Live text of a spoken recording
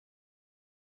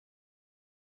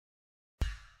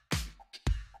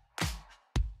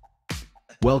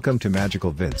Welcome to Magical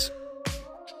Vince.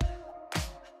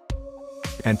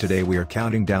 And today we are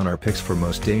counting down our picks for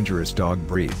most dangerous dog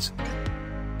breeds.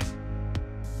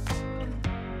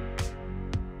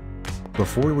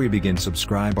 Before we begin,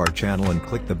 subscribe our channel and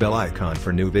click the bell icon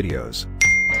for new videos.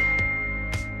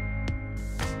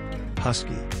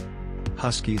 Husky.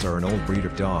 Huskies are an old breed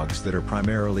of dogs that are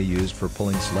primarily used for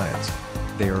pulling sleds.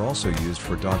 They are also used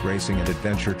for dog racing and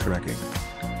adventure trekking.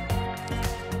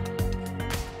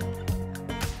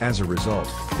 As a result,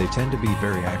 they tend to be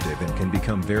very active and can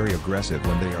become very aggressive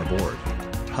when they are bored.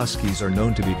 Huskies are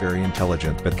known to be very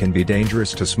intelligent but can be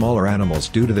dangerous to smaller animals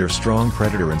due to their strong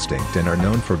predator instinct and are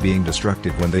known for being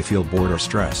destructive when they feel bored or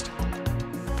stressed.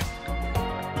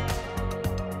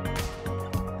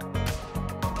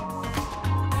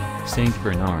 Saint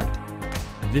Bernard.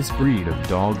 This breed of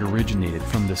dog originated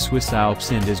from the Swiss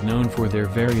Alps and is known for their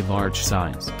very large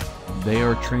size. They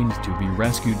are trained to be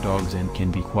rescue dogs and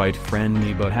can be quite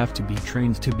friendly but have to be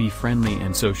trained to be friendly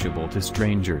and sociable to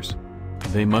strangers.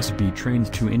 They must be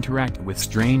trained to interact with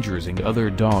strangers and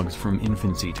other dogs from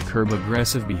infancy to curb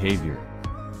aggressive behavior.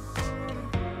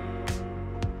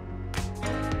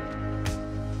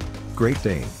 Great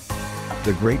Dane.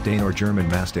 The Great Dane or German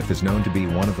Mastiff is known to be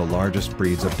one of the largest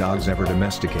breeds of dogs ever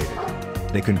domesticated.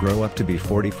 They can grow up to be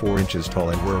 44 inches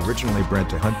tall and were originally bred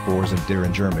to hunt boars and deer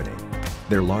in Germany.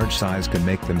 Their large size can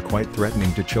make them quite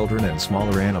threatening to children and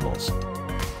smaller animals.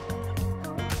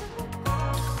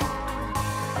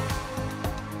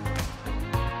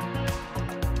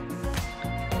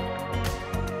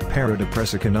 Perro de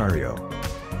Presa Canario.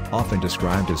 Often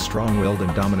described as strong-willed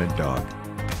and dominant dog.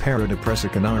 Perro de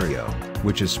Presa Canario,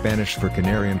 which is Spanish for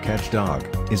canary and catch dog,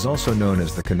 is also known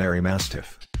as the Canary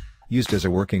Mastiff. Used as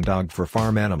a working dog for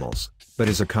farm animals, but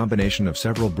is a combination of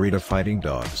several breed of fighting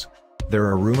dogs. There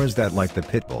are rumors that, like the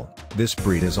pit bull, this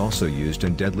breed is also used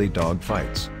in deadly dog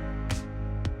fights.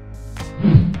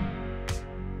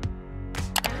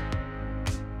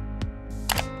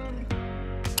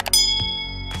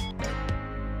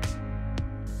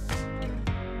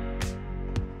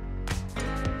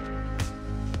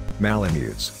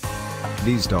 Malamutes.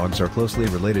 These dogs are closely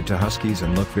related to Huskies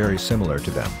and look very similar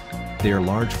to them. They are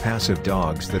large passive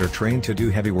dogs that are trained to do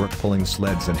heavy work pulling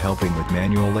sleds and helping with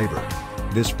manual labor.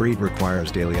 This breed requires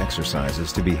daily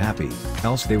exercises to be happy,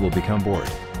 else they will become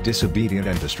bored, disobedient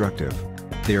and destructive.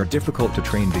 They are difficult to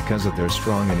train because of their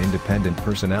strong and independent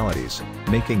personalities,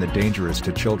 making them dangerous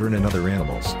to children and other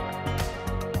animals.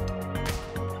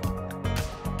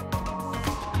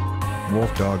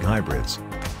 Wolf-dog hybrids.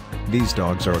 These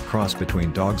dogs are a cross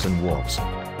between dogs and wolves.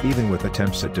 Even with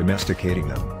attempts at domesticating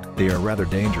them, they are rather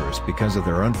dangerous because of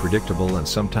their unpredictable and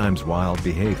sometimes wild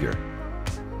behavior.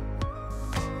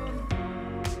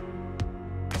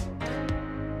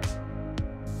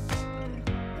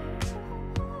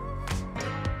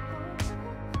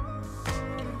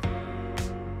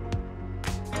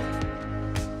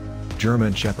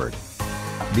 German Shepherd.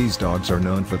 These dogs are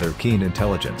known for their keen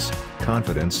intelligence,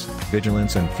 confidence,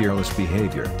 vigilance and fearless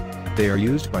behavior. They are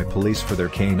used by police for their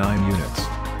canine units.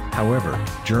 However,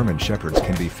 German Shepherds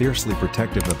can be fiercely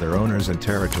protective of their owners and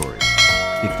territory.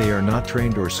 If they are not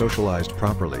trained or socialized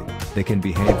properly, they can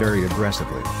behave very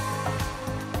aggressively.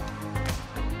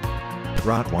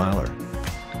 Rottweiler.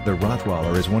 The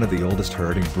Rottweiler is one of the oldest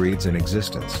herding breeds in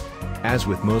existence. As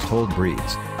with most old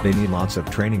breeds, they need lots of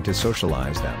training to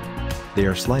socialize them. They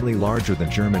are slightly larger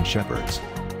than German Shepherds.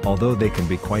 Although they can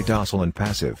be quite docile and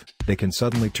passive, they can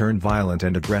suddenly turn violent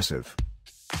and aggressive.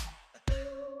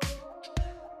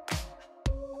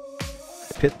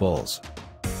 Pit bulls.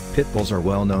 Pit bulls are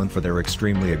well known for their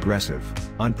extremely aggressive,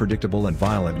 unpredictable and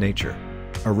violent nature.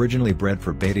 Originally bred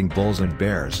for baiting bulls and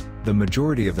bears, the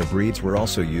majority of the breeds were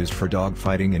also used for dog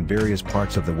fighting in various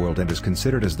parts of the world and is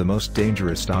considered as the most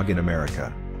dangerous dog in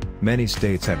America. Many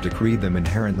states have decreed them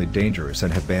inherently dangerous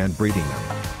and have banned breeding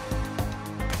them.